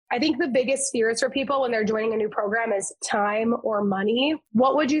I think the biggest fears for people when they're joining a new program is time or money.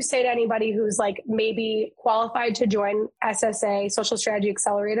 What would you say to anybody who's like maybe qualified to join SSA, Social Strategy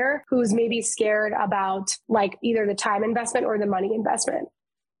Accelerator, who's maybe scared about like either the time investment or the money investment?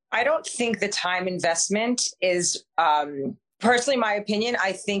 I don't think the time investment is, personally, my opinion,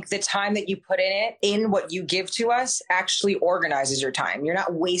 I think the time that you put in it, in what you give to us, actually organizes your time. You're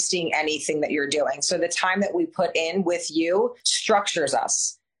not wasting anything that you're doing. So the time that we put in with you structures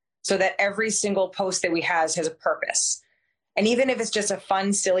us so that every single post that we has a purpose. And even if it's just a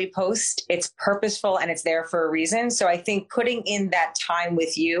fun, silly post, it's purposeful and it's there for a reason. So I think putting in that time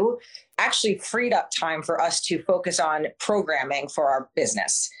with you actually freed up time for us to focus on programming for our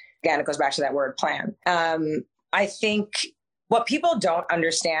business. Again, it goes back to that word plan. I think what people don't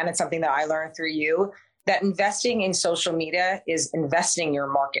understand, and something that I learned through you, that investing in social media is investing your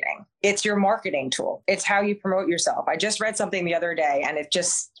marketing. It's your marketing tool. It's how you promote yourself. I just read something the other day and it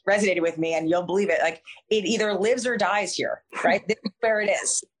just resonated with me, and you'll believe it. Like, it either lives or dies here, right? This is where it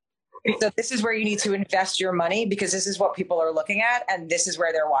is. So this is where you need to invest your money, because this is what people are looking at and this is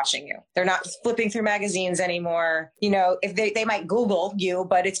where they're watching you. They're not flipping through magazines anymore. You know, if they might Google you,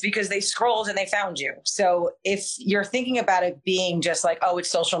 but it's because they scrolled and they found you. So if you're thinking about it being just like, oh, it's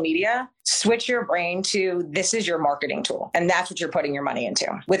social media, switch your brain to this is your marketing tool. And that's what you're putting your money into,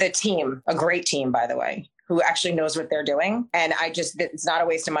 with a team, a great team, by the way, who actually knows what they're doing. And it's not a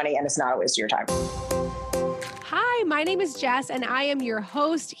waste of money and it's not a waste of your time. Hi, my name is Jess, and I am your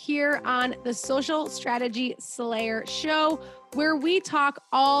host here on the Social Strategy Slayer Show, where we talk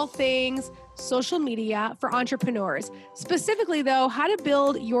all things social media for entrepreneurs. Specifically, though, how to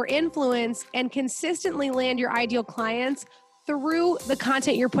build your influence and consistently land your ideal clients through the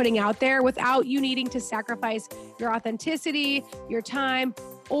content you're putting out there without you needing to sacrifice your authenticity, your time,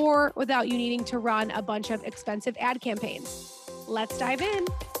 or without you needing to run a bunch of expensive ad campaigns. Let's dive in.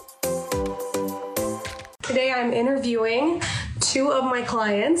 Today I'm interviewing two of my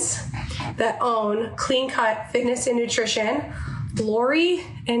clients that own Clean Cut Fitness and Nutrition, Lori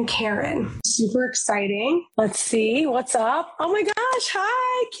and Karen. Super exciting. Let's see what's up. Oh my gosh.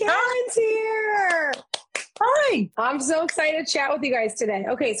 Hi, Karen's here. Hi. I'm so excited to chat with you guys today.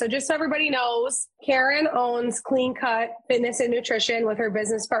 Okay, so just so everybody knows, Karen owns Clean Cut Fitness and Nutrition with her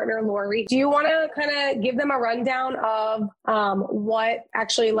business partner, Lori. Do you want to kind of give them a rundown of what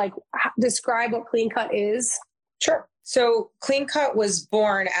actually, like, describe what Clean Cut is? Sure. So Clean Cut was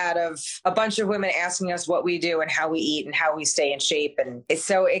born out of a bunch of women asking us what we do and how we eat and how we stay in shape. And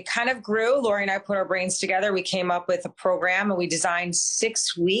so it kind of grew. Lori and I put our brains together. We came up with a program and we designed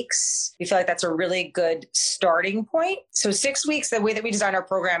 6 weeks. We feel like that's a really good starting point. So 6 weeks, the way that we design our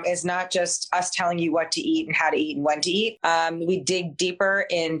program is not just us telling you what to eat and how to eat and when to eat. We dig deeper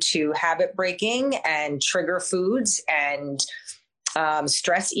into habit breaking and trigger foods and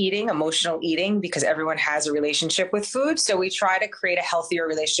stress eating, emotional eating, because everyone has a relationship with food. So we try to create a healthier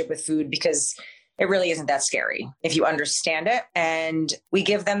relationship with food because it really isn't that scary if you understand it. And we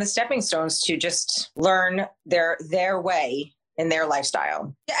give them the stepping stones to just learn their way in their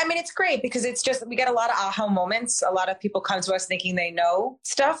lifestyle. I mean, it's great because it's just, we get a lot of aha moments. A lot of people come to us thinking they know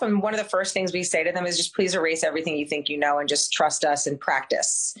stuff. And one of the first things we say to them is just please erase everything you think you know and just trust us and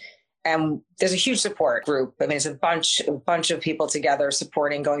practice. And there's a huge support group. I mean, it's a bunch of people together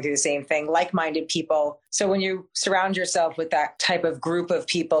supporting, going through the same thing, like-minded people. So when you surround yourself with that type of group of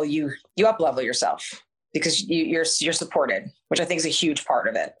people, you up-level yourself because you're supported, which I think is a huge part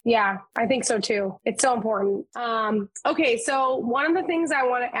of it. Yeah, I think so too. It's so important. Okay, so one of the things I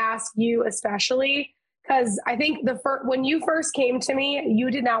want to ask you especially, because I think when you first came to me, you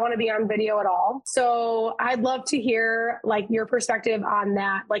did not want to be on video at all. So I'd love to hear like your perspective on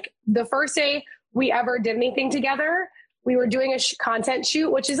that. Like the first day we ever did anything together, we were doing a content shoot,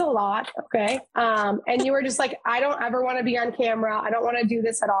 which is a lot. Okay. And you were just like, I don't ever want to be on camera. I don't want to do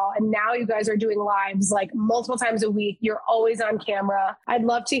this at all. And now you guys are doing lives like multiple times a week. You're always on camera. I'd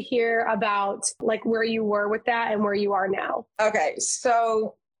love to hear about like where you were with that and where you are now. Okay.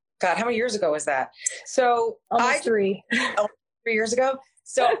 So God, how many years ago was that? So almost 3 years ago.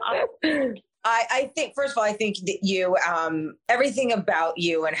 So I think, first of all, I think that you, everything about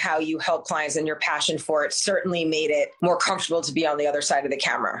you and how you help clients and your passion for it certainly made it more comfortable to be on the other side of the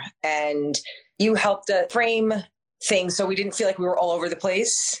camera. And you helped to frame things so we didn't feel like we were all over the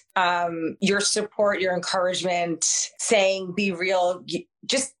place. Your support, your encouragement, saying, be real,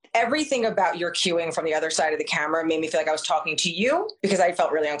 just everything about your cueing from the other side of the camera made me feel like I was talking to you because I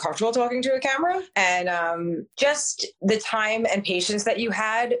felt really uncomfortable talking to a camera. And just the time and patience that you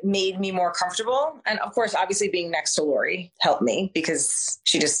had made me more comfortable. And of course, obviously being next to Lori helped me because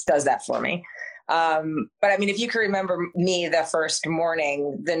she just does that for me. But I mean, if you can remember me the first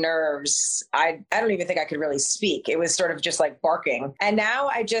morning, the nerves, I don't even think I could really speak. It was sort of just like barking. And now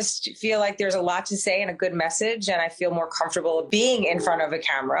I just feel like there's a lot to say and a good message. And I feel more comfortable being in front of a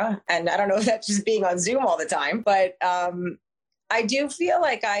camera. And I don't know if that's just being on Zoom all the time, but I do feel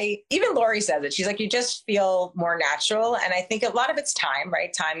like even Lori says it. She's like, you just feel more natural. And I think a lot of it's time,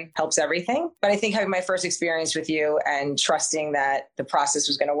 right? Time helps everything. But I think having my first experience with you and trusting that the process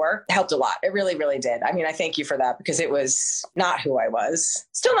was going to work helped a lot. It really, really did. I mean, I thank you for that because it was not who I was.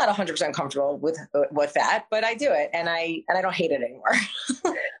 Still not 100% comfortable with that, but I do it. And I don't hate it anymore.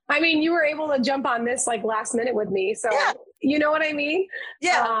 I mean, you were able to jump on this like last minute with me. So yeah. You know what I mean?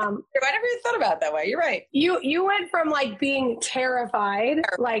 Yeah. I never even thought about it that way. You're right. You went from like being terrified,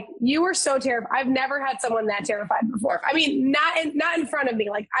 like you were so terrified. I've never had someone that terrified before. I mean, not in front of me.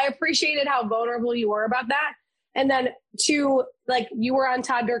 Like I appreciated how vulnerable you were about that. And then to like, you were on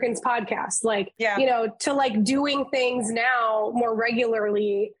Todd Durkin's podcast, like, you know, to like doing things now more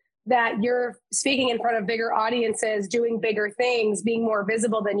regularly, that you're speaking in front of bigger audiences, doing bigger things, being more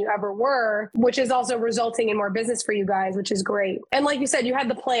visible than you ever were, which is also resulting in more business for you guys, which is great. And like you said, you had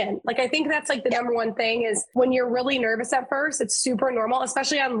the plan. Like, I think that's like the number one thing is when you're really nervous at first, it's super normal,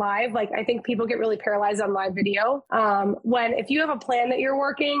 especially on live. Like, I think people get really paralyzed on live video. If you have a plan that you're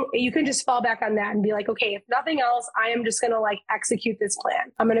working, you can just fall back on that and be like, okay, if nothing else, I am just going to like execute this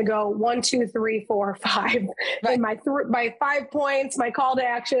plan. I'm going to go 1, 2, 3, 4, 5, right. And my 5 points, my call to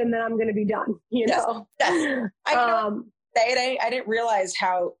action, then I'm going to be done, you know? Yes. I didn't realize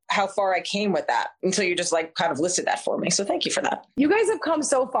how far I came with that until you just like kind of listed that for me. So thank you for that. You guys have come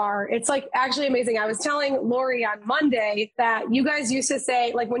so far. It's like actually amazing. I was telling Lori on Monday that you guys used to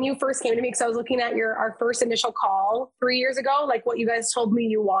say, like when you first came to me, because I was looking at our first initial call 3 years ago, like what you guys told me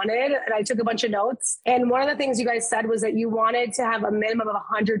you wanted. And I took a bunch of notes. And one of the things you guys said was that you wanted to have a minimum of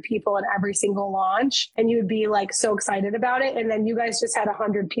 100 people in every single launch. And you would be like so excited about it. And then you guys just had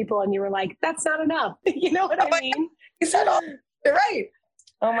 100 people and you were like, that's not enough. You know what I mean? You said all. You're right.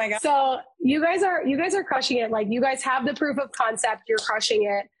 Oh my God. So you guys are crushing it. Like you guys have the proof of concept. You're crushing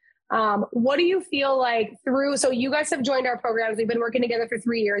it. What do you feel like so you guys have joined our programs. We've been working together for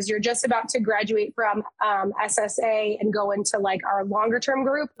 3 years. You're just about to graduate from SSA and go into like our longer term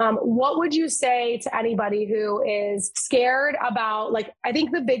group. What would you say to anybody who is scared about, like, I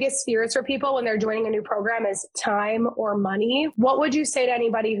think the biggest fears for people when they're joining a new program is time or money. What would you say to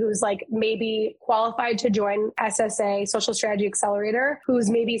anybody who's like maybe qualified to join SSA, Social Strategy Accelerator, who's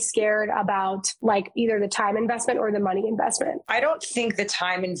maybe scared about like either the time investment or the money investment? I don't think the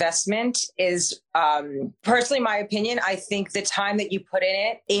time investment is personally my opinion. I think the time that you put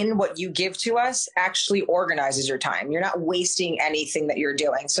in what you give to us actually organizes your time. You're not wasting anything that you're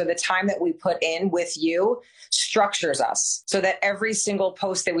doing. So the time that we put in with you structures us so that every single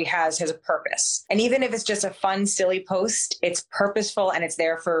post that we has a purpose. And even if it's just a fun, silly post, it's purposeful and it's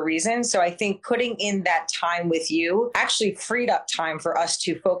there for a reason. So I think putting in that time with you actually freed up time for us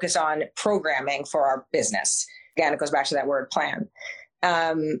to focus on programming for our business. Again, it goes back to that word plan.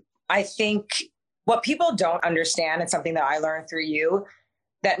 I think what people don't understand, and something that I learned through you,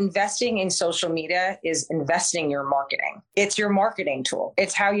 that investing in social media is investing your marketing. It's your marketing tool.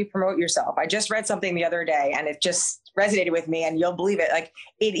 It's how you promote yourself. I just read something the other day and it just resonated with me, and you'll believe it. Like,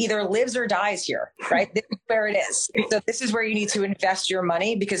 it either lives or dies here, right? This is where it is. So this is where you need to invest your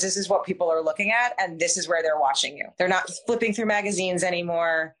money, because this is what people are looking at and this is where they're watching you. They're not flipping through magazines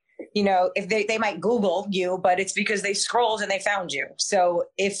anymore. You know, if they might Google you, but it's because they scrolled and they found you. So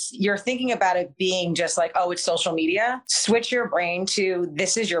if you're thinking about it being just like, oh, it's social media, switch your brain to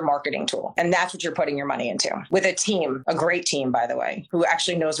this is your marketing tool. And that's what you're putting your money into, with a team, a great team, by the way, who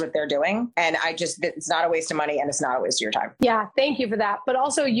actually knows what they're doing. And it's not a waste of money and it's not a waste of your time. Yeah. Thank you for that. But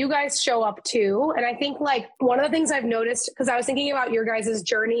also you guys show up too. And I think like one of the things I've noticed, because I was thinking about your guys'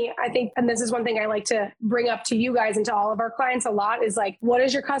 journey, I think, and this is one thing I like to bring up to you guys and to all of our clients a lot, is like, what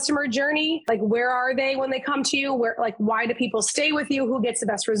is your customer journey? Like, where are they when they come to you? Where, like, why do people stay with you? Who gets the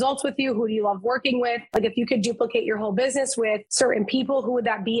best results with you? Who do you love working with? Like, if you could duplicate your whole business with certain people, who would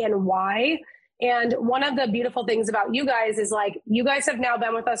that be and why? And one of the beautiful things about you guys is like, you guys have now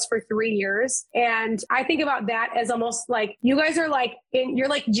been with us for 3 years. And I think about that as almost like, you guys are like, you're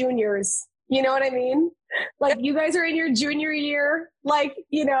like juniors. You know what I mean? Like, you guys are in your junior year, like,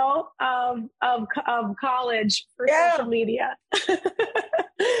 you know, of college for social media.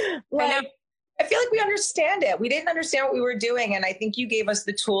 Like, I feel like we understand it. We didn't understand what we were doing. And I think you gave us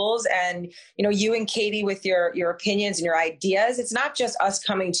the tools, and, you know, you and Katie with your opinions and your ideas. It's not just us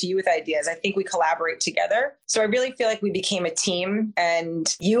coming to you with ideas. I think we collaborate together. So I really feel like we became a team,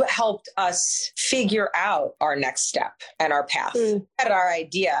 and you helped us figure out our next step and our path. We had our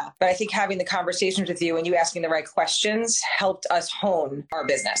idea, but I think having the conversations with you and you asking the right questions helped us hone our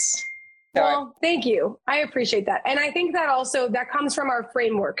business. Well, thank you. I appreciate that. And I think that also that comes from our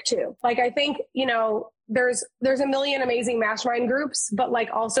framework too. Like, I think, you know, there's a million amazing mastermind groups, but like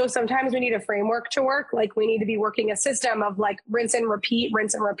also sometimes we need a framework to work. Like, we need to be working a system of like rinse and repeat,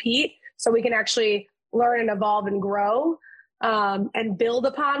 so we can actually learn and evolve and grow and build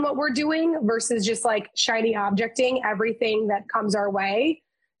upon what we're doing versus just like shiny objecting everything that comes our way.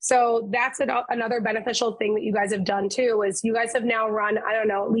 So that's another beneficial thing that you guys have done too, is you guys have now run, I don't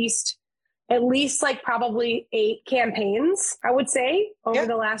know, at least like probably 8 campaigns, I would say, over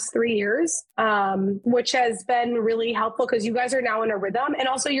the last 3 years, which has been really helpful because you guys are now in a rhythm, and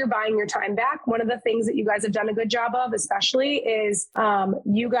also you're buying your time back. One of the things that you guys have done a good job of, especially, is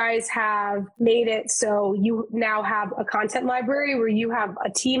you guys have made it so you now have a content library where you have a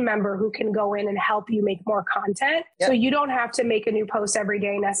team member who can go in and help you make more content. Yep. So you don't have to make a new post every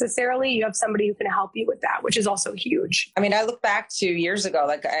day necessarily. You have somebody who can help you with that, which is also huge. I mean, I look back to years ago,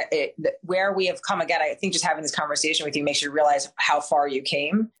 like where we have come again. I think just having this conversation with you makes you realize how far you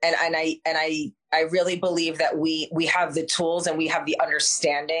came. And I really believe that we have the tools and we have the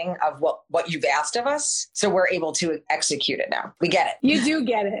understanding of what you've asked of us. So we're able to execute it now. We get it. You do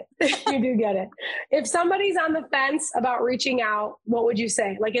get it. You do get it. If somebody's on the fence about reaching out, what would you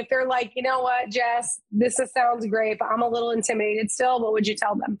say? Like, if they're like, you know what, Jess, this sounds great, but I'm a little intimidated still, what would you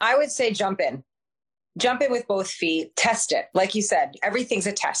tell them? I would say jump in. Jump in with both feet, test it. Like you said, everything's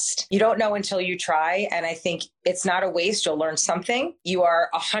a test. You don't know until you try. And I think it's not a waste. You'll learn something. You are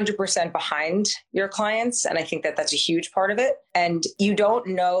 100% behind your clients. And I think that that's a huge part of it. And you don't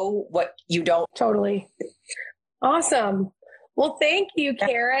know what you don't. Totally. Awesome. Well, thank you,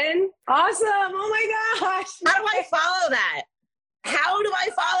 Karen. Awesome. Oh my gosh. How do I follow that? How do I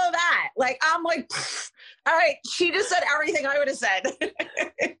follow that? Like, I'm like, all right, she just said everything I would have said.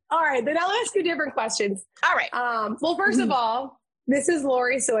 All right, then I'll ask you different questions. All right. Well, first of all, this is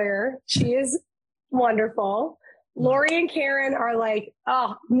Lori Sawyer. She is wonderful. Lori and Karen are like,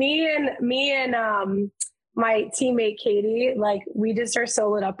 oh, me and my teammate Katie, like, we just are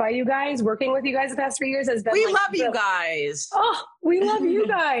so lit up by you guys. Working with you guys the past 3 years has been. We love you guys. Oh, we love you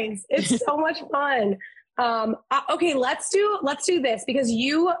guys. It's so much fun. Okay, let's do this because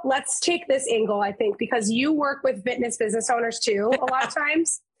let's take this angle, I think, because you work with fitness business owners too, a lot of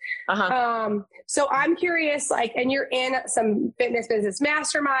times. So I'm curious, like, and you're in some fitness business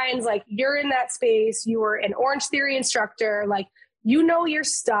masterminds, like you're in that space, you were an Orange Theory instructor, like, you know your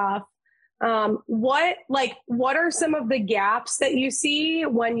stuff. What are some of the gaps that you see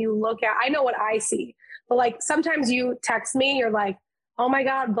when you look at, I know what I see, but like sometimes you text me, you're like, oh my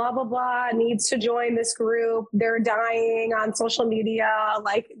God, blah, blah, blah, needs to join this group. They're dying on social media.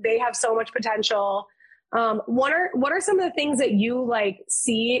 Like, they have so much potential. What are some of the things that you like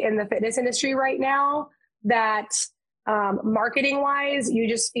see in the fitness industry right now that marketing wise, you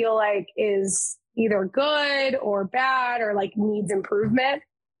just feel like is either good or bad or like needs improvement?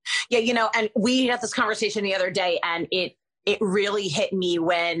 Yeah. You know, and we had this conversation the other day, and it really hit me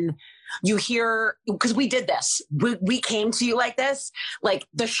when you hear, because we did this, we came to you like this, like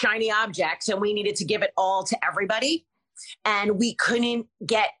the shiny objects, and we needed to give it all to everybody. And we couldn't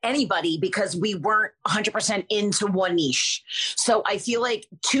get anybody because we weren't 100% into one niche. So I feel like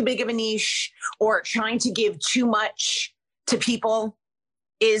too big of a niche or trying to give too much to people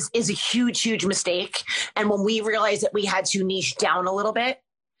is a huge, huge mistake. And when we realized that we had to niche down a little bit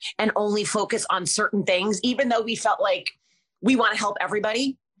and only focus on certain things, even though we felt like we want to help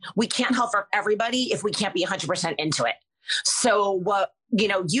everybody, we can't help everybody if we can't be 100% into it. So what,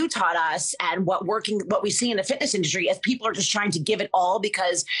 you taught us, and what we see in the fitness industry is people are just trying to give it all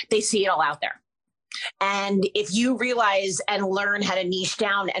because they see it all out there. And if you realize and learn how to niche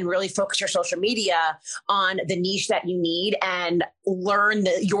down and really focus your social media on the niche that you need and learn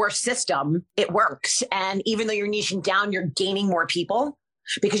your system, it works. And even though you're niching down, you're gaining more people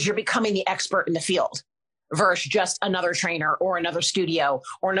because you're becoming the expert in the field versus just another trainer or another studio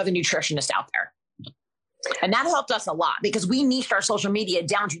or another nutritionist out there. And that helped us a lot because we niched our social media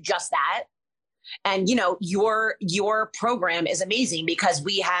down to just that. And, your program is amazing because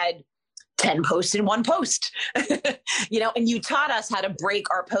we had 10 posts in one post, and you taught us how to break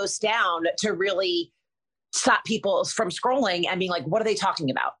our posts down to really stop people from scrolling and being like, what are they talking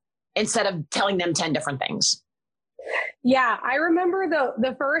about? Instead of telling them 10 different things. Yeah, I remember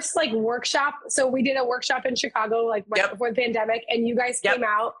the first like workshop. So we did a workshop in Chicago, like right before the pandemic, and you guys came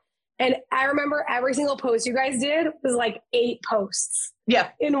out. And I remember every single post you guys did was like 8 posts. Yeah.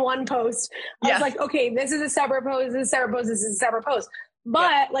 In one post. I was like, okay, this is a separate post, this is a separate post, this is a separate post.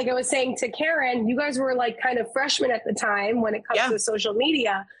 But like I was saying to Karen, you guys were like kind of freshmen at the time when it comes to social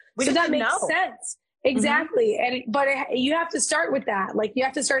media. So that makes sense. Exactly. But you have to start with that. Like you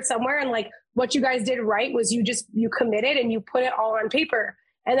have to start somewhere. And like what you guys did right was you committed and you put it all on paper.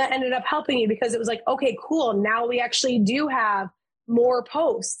 And that ended up helping you because it was like, okay, cool. Now we actually do have more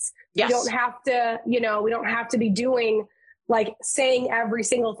posts. Yes. We don't have to, we don't have to be doing like saying every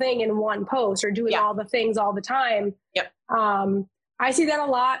single thing in one post or doing all the things all the time. Yep. I see that a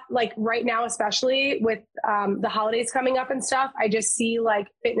lot, like right now, especially with the holidays coming up and stuff. I just see like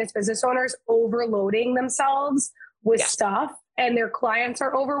fitness business owners overloading themselves with stuff and their clients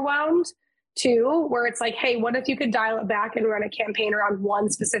are overwhelmed too, where it's like, hey, what if you could dial it back and run a campaign around one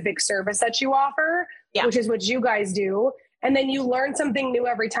specific service that you offer, which is what you guys do. And then you learn something new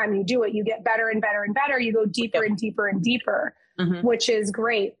every time you do it. You get better and better and better. You go deeper and deeper and deeper, which is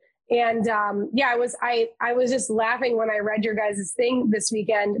great. And I was just laughing when I read your guys' thing this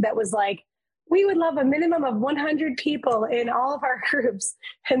weekend that was like, we would love a minimum of 100 people in all of our groups.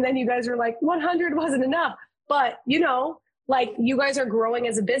 And then you guys were like, 100 wasn't enough. But, like you guys are growing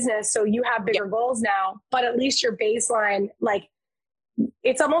as a business, so you have bigger goals now, but at least your baseline, like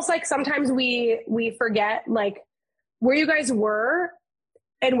it's almost like sometimes we forget like where you guys were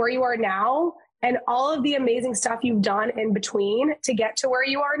and where you are now and all of the amazing stuff you've done in between to get to where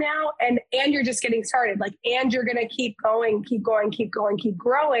you are now. And you're just getting started, like, and you're going to keep going, keep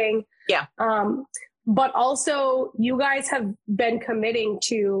growing. Yeah. But also you guys have been committing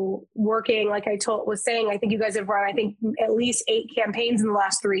to working. Like I was saying, I think you guys have run, at least 8 campaigns in the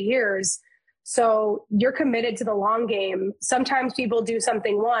last 3 years. So you're committed to the long game. Sometimes people do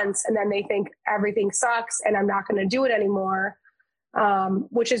something once and then they think everything sucks and I'm not going to do it anymore.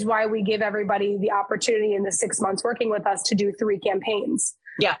 Which is why we give everybody the opportunity in the 6 months working with us to do 3 campaigns.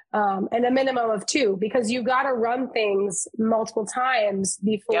 Yeah. And a minimum of 2, because you got to run things multiple times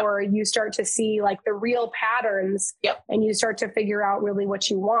before you start to see like the real patterns and you start to figure out really what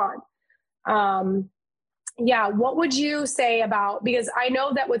you want. What would you say about, because I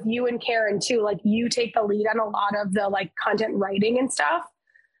know that with you and Karen too, like you take the lead on a lot of the like content writing and stuff.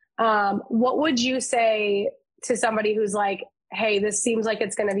 What would you say to somebody who's like, hey, this seems like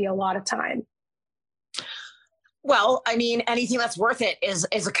it's going to be a lot of time? Well, I mean, anything that's worth it is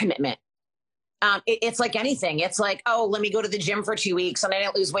a commitment. It's like anything. It's like, oh, let me go to the gym for 2 weeks and I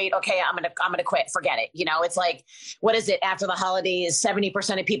didn't lose weight. Okay, I'm gonna quit. Forget it. It's like, what is it? After the holidays,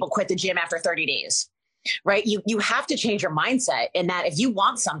 70% of people quit the gym after 30 days, right? You have to change your mindset in that if you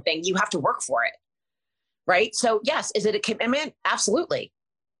want something, you have to work for it, right? So yes, is it a commitment? Absolutely.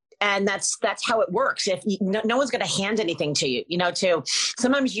 And that's how it works. If no one's going to hand anything to you,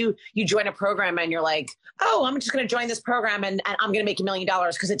 sometimes you join a program and you're like, oh, I'm just going to join this program and I'm going to make $1 million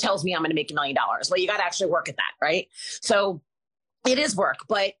because it tells me I'm going to make $1 million. Well, you got to actually work at that. Right. So it is work,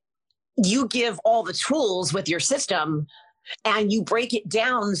 but you give all the tools with your system and you break it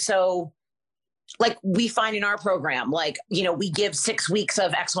down. So like we find in our program, like, we give 6 weeks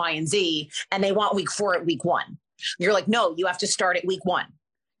of X, Y, and Z and they want week 4 at week 1. You're like, no, you have to start at week 1.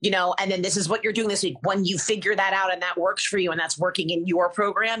 And then this is what you're doing this week. When you figure that out and that works for you and that's working in your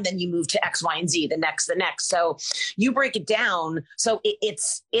program, then you move to X, Y, and Z, the next. So you break it down. So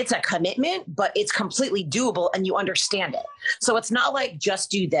it's a commitment, but it's completely doable and you understand it. So it's not like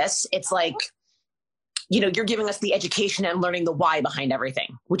just do this. It's like, you're giving us the education and learning the why behind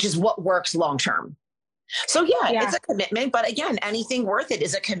everything, which is what works long-term. So yeah, it's a commitment, but again, anything worth it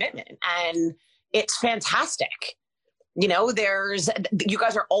is a commitment and it's fantastic. You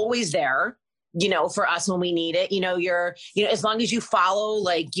guys are always there, for us when we need it. You're as long as you follow,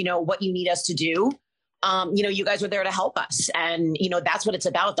 like, what you need us to do, you guys are there to help us. And, that's what it's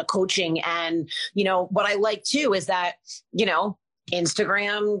about, the coaching. And, what I like too is that,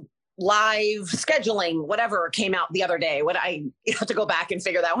 Instagram live scheduling, whatever came out the other day. I have to go back and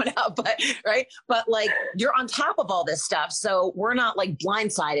figure that one out, but like you're on top of all this stuff. So we're not like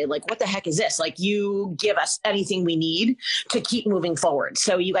blindsided. Like, what the heck is this? Like you give us anything we need to keep moving forward.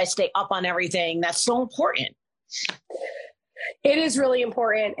 So you guys stay up on everything. That's so important. It is really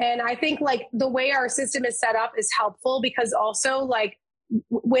important. And I think like the way our system is set up is helpful because also like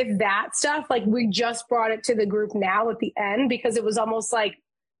with that stuff, like we just brought it to the group now at the end because it was almost like,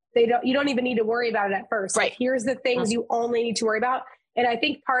 you don't even need to worry about it at first. Right. Like, here's the things you only need to worry about. And I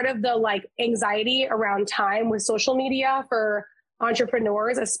think part of the like anxiety around time with social media for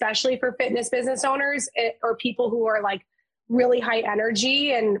entrepreneurs, especially for fitness business owners or people who are like really high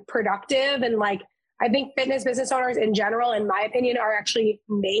energy and productive. And like, I think fitness business owners in general, in my opinion, are actually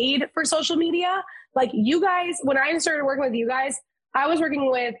made for social media. Like you guys, when I started working with you guys, I was working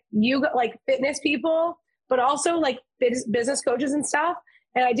with you like fitness people, but also like business coaches and stuff.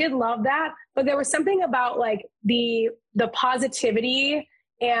 And I did love that. But there was something about like the positivity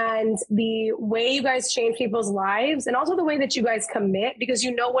and the way you guys change people's lives, and also the way that you guys commit, because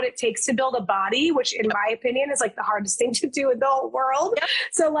you know what it takes to build a body, which in my opinion is like the hardest thing to do in the whole world. Yep.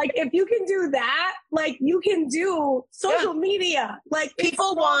 So like, if you can do that, like you can do social media. Like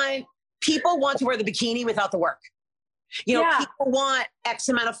people want to wear the bikini without the work. You know, people want X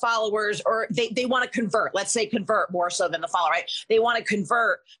amount of followers, or they want to convert, let's say convert more so than the follow, right? They want to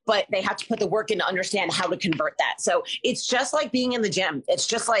convert, but they have to put the work in to understand how to convert that. So it's just like being in the gym. It's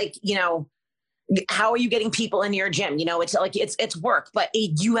just like, you know, how are you getting people in your gym? You know, it's like, it's work, but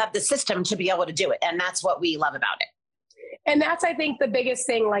you have the system to be able to do it. And that's what we love about it. And that's, I think, the biggest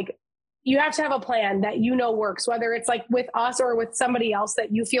thing. Like, you have to have a plan that you know works, whether it's like with us or with somebody else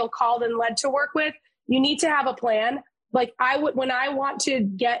that you feel called and led to work with. You need to have a plan. Like when I want to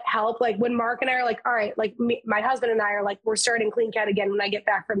get help, like when Mark and I are like, all right, like my husband and I are like, we're starting Clean Cat again when I get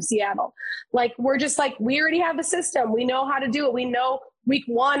back from Seattle. Like, we're just like, we already have the system. We know how to do it. We know week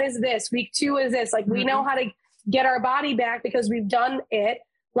 1 is this, week 2 is this. Like, we know how to get our body back because we've done it.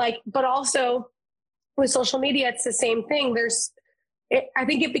 Like, but also with social media, it's the same thing. I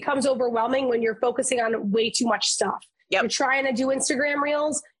think it becomes overwhelming when you're focusing on way too much stuff. Yep. You're trying to do Instagram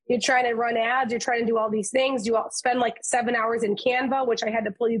reels. You're trying to run ads. You're trying to do all these things. You spend like 7 hours in Canva, which I had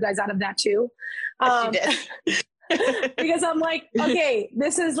to pull you guys out of that too. Yes, you did. Because I'm like, okay,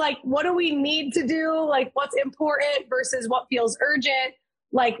 this is like, what do we need to do? Like, what's important versus what feels urgent?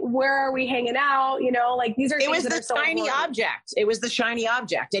 Like, where are we hanging out? You know, like these are things that are so important. It was the shiny object. It was the shiny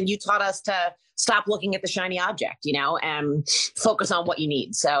object. And you taught us to stop looking at the shiny object, you know, and focus on what you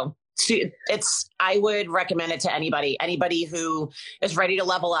need. So I would recommend it to anybody who is ready to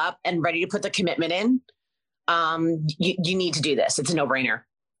level up and ready to put the commitment in. You need to do this. It's a no-brainer.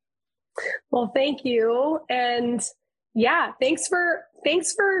 Well, thank you. And yeah, thanks for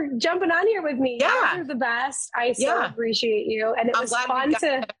jumping on here with me. Yeah. You're the best. I so appreciate you. And it was fun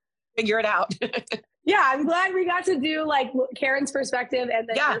to figure it out. Yeah, I'm glad we got to do like Karen's perspective and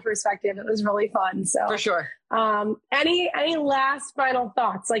then your perspective. It was really fun. So for sure. Any last final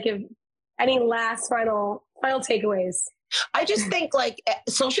thoughts? Like, if any last final takeaways? I just think like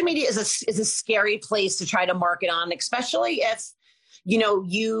social media is a scary place to try to market on, especially if, you know,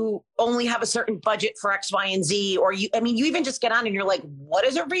 you only have a certain budget for X, Y, and Z, or you even just get on and you're like, what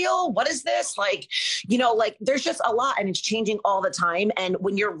is a reel? What is this? Like, you know, like there's just a lot and it's changing all the time. And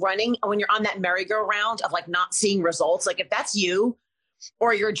when you're on that merry-go-round of like not seeing results, like if that's you,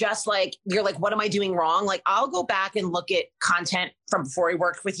 or you're like, what am I doing wrong? Like, I'll go back and look at content from before we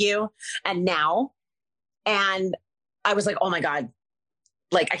worked with you and now. And I was like, oh my God,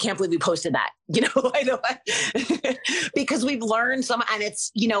 like, I can't believe we posted that, you know, I know because we've learned and it's,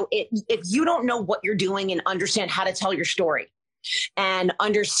 you know, if you don't know what you're doing and understand how to tell your story and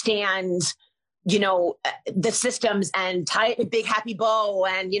understand, you know, the systems and tie it in a big happy bow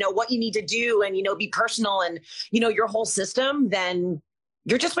and, you know, what you need to do and, you know, be personal and, you know, your whole system, then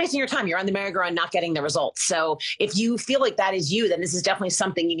you're just wasting your time. You're on the merry-go-round, not getting the results. So if you feel like that is you, then this is definitely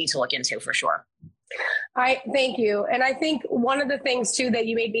something you need to look into for sure. I thank you. And I think one of the things too that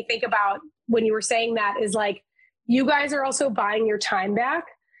you made me think about when you were saying that is like, you guys are also buying your time back.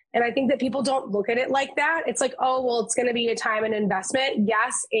 And I think that people don't look at it like that. It's like, oh, well, it's going to be a time and investment.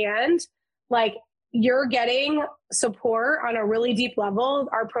 Yes. And like, you're getting support on a really deep level.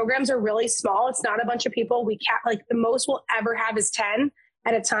 Our programs are really small. It's not a bunch of people. We can't, like, the most we'll ever have is 10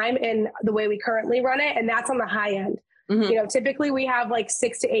 at a time in the way we currently run it. And that's on the high end. Mm-hmm. You know, typically we have like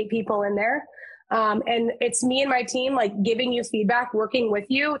 6 to 8 people in there. And it's me and my team, like giving you feedback, working with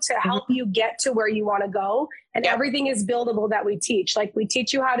you to help you get to where you want to go. And everything is buildable that we teach. Like, we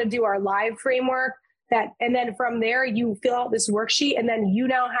teach you how to do our live framework and then from there you fill out this worksheet, and then you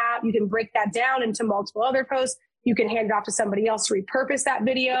can break that down into multiple other posts. You can hand it off to somebody else to repurpose that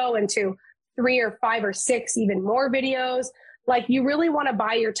video into 3 or 5 or 6, even more videos. Like, you really want to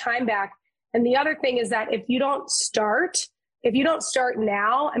buy your time back. And the other thing is that if you don't start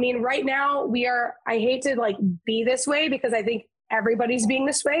now, I mean, right now I hate to like be this way because I think everybody's being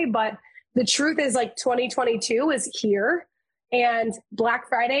this way, but the truth is like 2022 is here and Black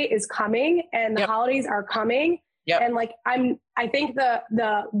Friday is coming and the holidays are coming. Yep. And like, I think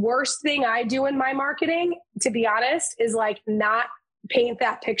the worst thing I do in my marketing, to be honest, is like not paint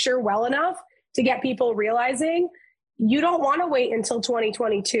that picture well enough to get people realizing you don't want to wait until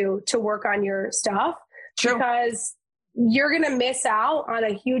 2022 to work on your stuff. True. Because you're going to miss out on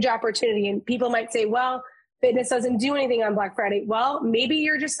a huge opportunity. And people might say, well, fitness doesn't do anything on Black Friday. Well, maybe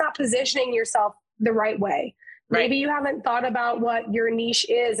you're just not positioning yourself the right way. Right. Maybe you haven't thought about what your niche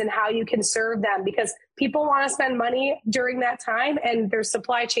is and how you can serve them, because people want to spend money during that time and there's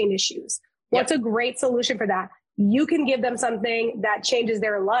supply chain issues. What's a great solution for that? You can give them something that changes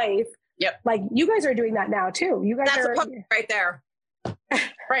their life. Yep. Like you guys are doing that now too. You guys That's are a post right there.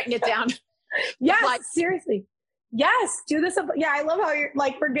 Writing it down. Yes, Like, seriously. Yes, do this. Yeah, I love how you're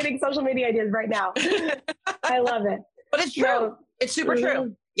like, we're getting social media ideas right now. I love it. but it's true. No. It's super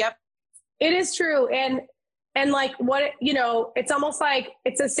true. Yep. It is true. And like what, you know, it's almost like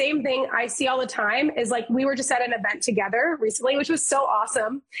it's the same thing I see all the time is like, we were just at an event together recently, which was so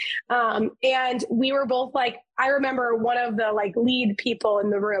awesome. And we were both like, I remember one of the like lead people in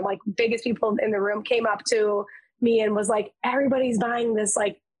the room, like biggest people in the room came up to me and was like, everybody's buying this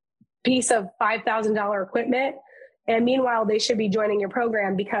like piece of $5,000 equipment. And meanwhile, they should be joining your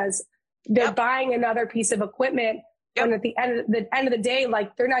program because they're buying another piece of equipment. And at the end of the day,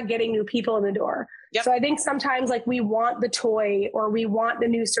 like they're not getting new people in the door. So I think sometimes like we want the toy or we want the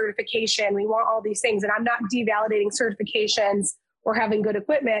new certification. We want all these things. And I'm not devalidating certifications or having good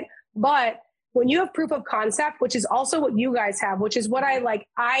equipment, but when you have proof of concept, which is also what you guys have, which is what I like,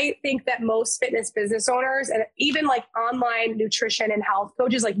 I think that most fitness business owners and even like online nutrition and health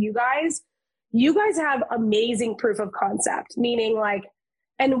coaches like you guys have amazing proof of concept, meaning like,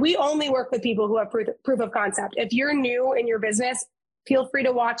 and we only work with people who have proof of concept. If you're new in your business, feel free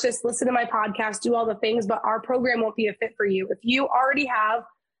to watch this, listen to my podcast, do all the things, but our program won't be a fit for you. If you already have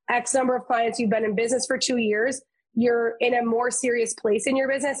X number of clients, you've been in business for 2 years, you're in a more serious place in your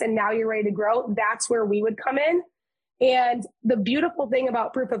business and now you're ready to grow, that's where we would come in. And the beautiful thing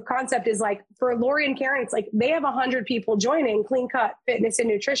about proof of concept is like for Lori and Karen, it's like they have 100 people joining Clean Cut Fitness and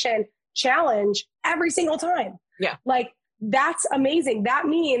Nutrition Challenge every single time. Yeah. Like that's amazing. That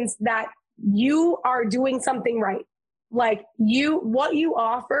means that you are doing something right. Like what you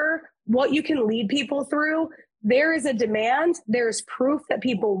offer, what you can lead people through, there is a demand. There's proof that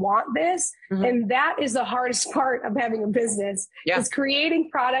people want this. Mm-hmm. And that is the hardest part of having a business is creating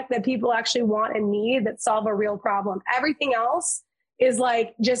product that people actually want and need that solve a real problem. Everything else is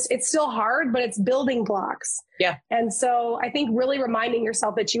like, it's still hard, but it's building blocks. Yeah. And so I think really reminding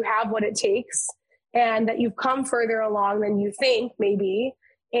yourself that you have what it takes and that you've come further along than you think maybe.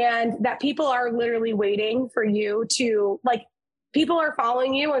 And that people are literally waiting for you to like, people are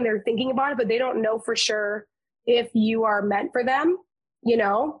following you and they're thinking about it, but they don't know for sure if you are meant for them, you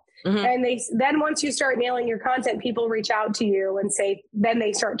know? Mm-hmm. And then once you start nailing your content, people reach out to you and then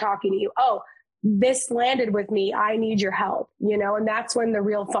they start talking to you. Oh, this landed with me. I need your help, you know? And that's when the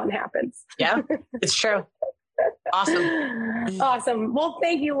real fun happens. Yeah, it's true. Awesome. Awesome. Well,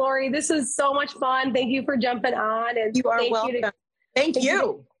 thank you, Lori. This is so much fun. Thank you for jumping on. And you are welcome. Thank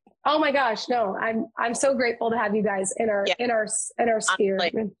you. Oh my gosh. No, I'm so grateful to have you guys in our sphere.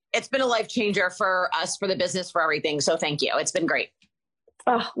 Honestly, it's been a life changer for us, for the business, for everything. So thank you. It's been great.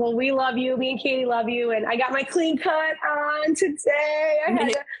 Oh, well, we love you. Me and Katie love you. And I got my Clean Cut on today. I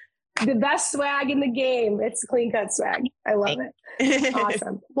had the best swag in the game. It's Clean Cut swag. I love it.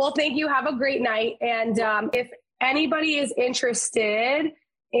 Awesome. Well, thank you. Have a great night. And if anybody is interested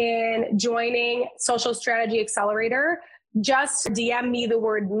in joining Social Strategy Accelerator, just DM me the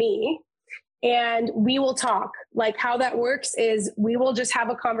word me and we will talk. Like how that works is we will just have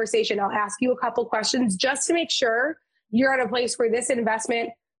a conversation. I'll ask you a couple questions just to make sure you're at a place where this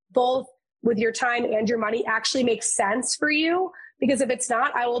investment, both with your time and your money, actually makes sense for you. Because if it's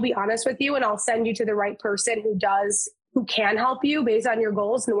not, I will be honest with you and I'll send you to the right person who can help you based on your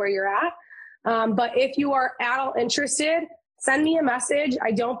goals and where you're at. But if you are at all interested, send me a message.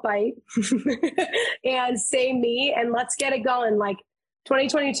 I don't bite and say me and let's get it going. Like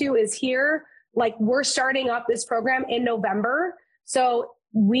 2022 is here. Like we're starting up this program in November. So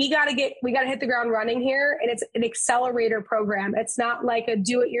we got to hit the ground running here. And it's an accelerator program. It's not like a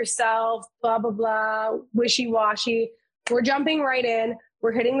do it yourself, blah, blah, blah, wishy-washy. We're jumping right in.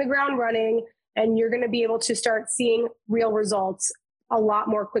 We're hitting the ground running and you're going to be able to start seeing real results a lot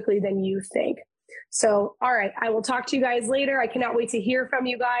more quickly than you think. So, all right, I will talk to you guys later. I cannot wait to hear from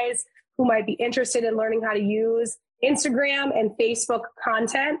you guys who might be interested in learning how to use Instagram and Facebook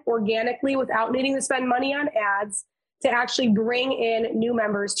content organically without needing to spend money on ads to actually bring in new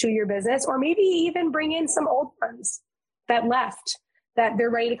members to your business, or maybe even bring in some old ones that left, that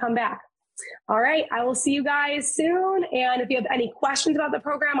they're ready to come back. All right, I will see you guys soon. And if you have any questions about the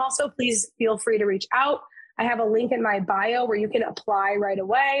program, also, please feel free to reach out. I have a link in my bio where you can apply right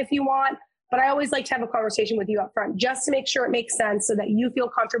away if you want. but I always like to have a conversation with you up front just to make sure it makes sense so that you feel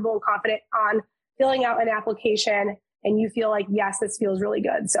comfortable and confident on filling out an application and you feel like, yes, this feels really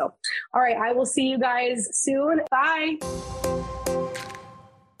good. So, all right, I will see you guys soon. Bye.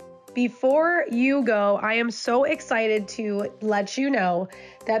 Before you go, I am so excited to let you know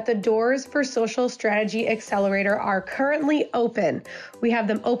that the doors for Social Strategy Accelerator are currently open. We have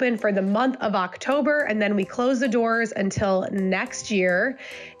them open for the month of October, and then we close the doors until next year.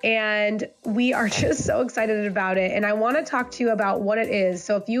 And we are just so excited about it. And I want to talk to you about what it is.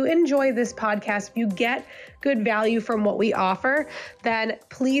 So if you enjoy this podcast, if you get good value from what we offer, then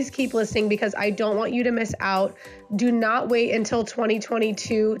please keep listening because I don't want you to miss out. Do not wait until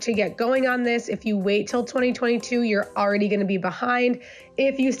 2022 to get going on this. If you wait till 2022, you're already going to be behind.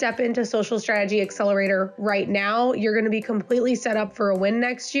 If you step into Social Strategy Accelerator right now, you're going to be completely set up for a win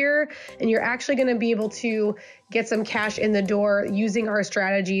next year, and you're actually going to be able to get some cash in the door using our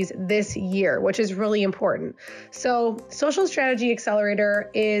strategies this year, which is really important. So Social Strategy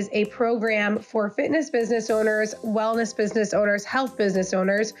Accelerator is a program for fitness business owners, wellness business owners, health business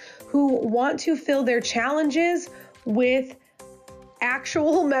owners who want to fill their challenges with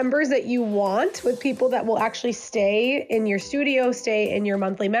actual members that you want, with people that will actually stay in your studio, stay in your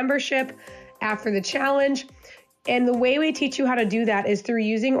monthly membership after the challenge. And the way we teach you how to do that is through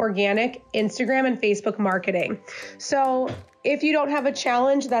using organic Instagram and Facebook marketing. So if you don't have a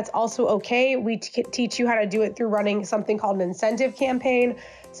challenge, that's also okay. We teach you how to do it through running something called an incentive campaign.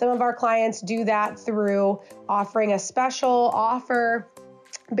 Some of our clients do that through offering a special offer.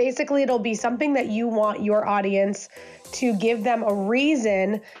 Basically, it'll be something that you want your audience to give them a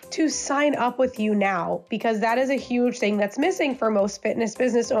reason to sign up with you now, because that is a huge thing that's missing for most fitness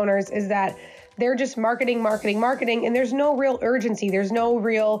business owners, is that they're just marketing, and there's no real urgency. There's no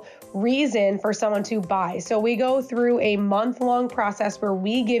real reason for someone to buy. So we go through a month-long process where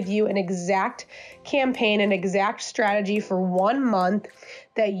we give you an exact campaign, an exact strategy for 1 month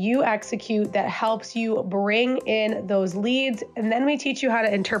that you execute that helps you bring in those leads. And then we teach you how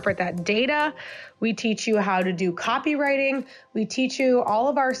to interpret that data. We teach you how to do copywriting. We teach you all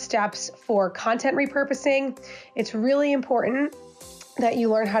of our steps for content repurposing. It's really important that you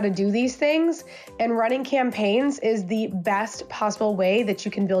learn how to do these things, and running campaigns is the best possible way that you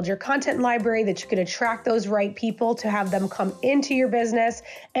can build your content library, that you can attract those right people to have them come into your business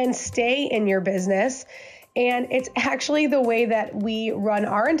and stay in your business. And it's actually the way that we run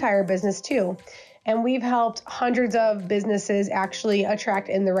our entire business too. And we've helped hundreds of businesses actually attract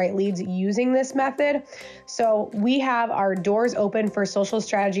in the right leads using this method. So we have our doors open for Social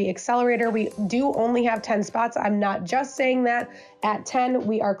Strategy Accelerator. We do only have 10 spots. I'm not just saying that. At 10,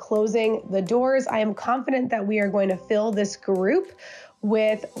 we are closing the doors. I am confident that we are going to fill this group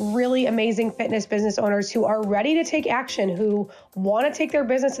with really amazing fitness business owners who are ready to take action, who want to take their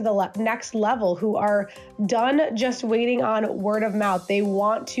business to the next level, who are done just waiting on word of mouth. They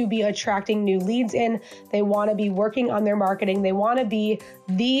want to be attracting new leads in. They want to be working on their marketing. They want to be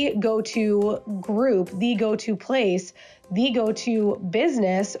the go-to group, the go-to place, the go-to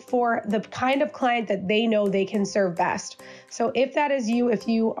business for the kind of client that they know they can serve best. So if that is you, if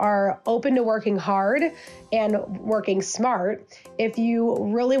you are open to working hard and working smart, if you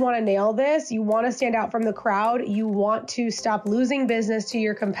really want to nail this, you want to stand out from the crowd, you want to stop losing business to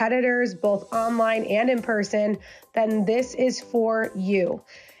your competitors, both online and in person, then this is for you.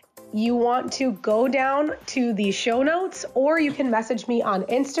 You want to go down to the show notes, or you can message me on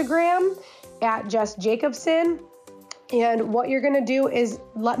Instagram at Jess Jacobson. And what you're going to do is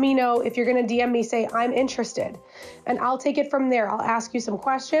let me know. If you're going to DM me, say, I'm interested, and I'll take it from there. I'll ask you some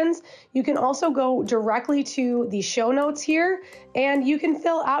questions. You can also go directly to the show notes here, and you can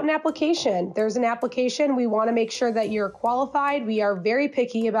fill out an application. There's an application. We want to make sure that you're qualified. We are very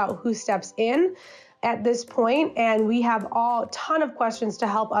picky about who steps in at this point, and we have a ton of questions to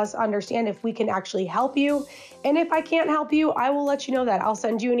help us understand if we can actually help you. And if I can't help you, I will let you know that. I'll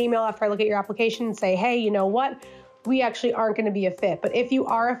send you an email after I look at your application and say, hey, you know what? We actually aren't going to be a fit. But if you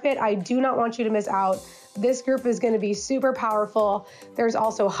are a fit, I do not want you to miss out. This group is going to be super powerful. There's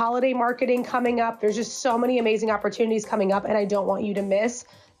also holiday marketing coming up. There's just so many amazing opportunities coming up, and I don't want you to miss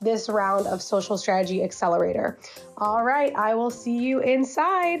this round of Social Strategy Accelerator. All right, I will see you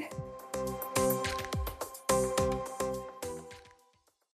inside.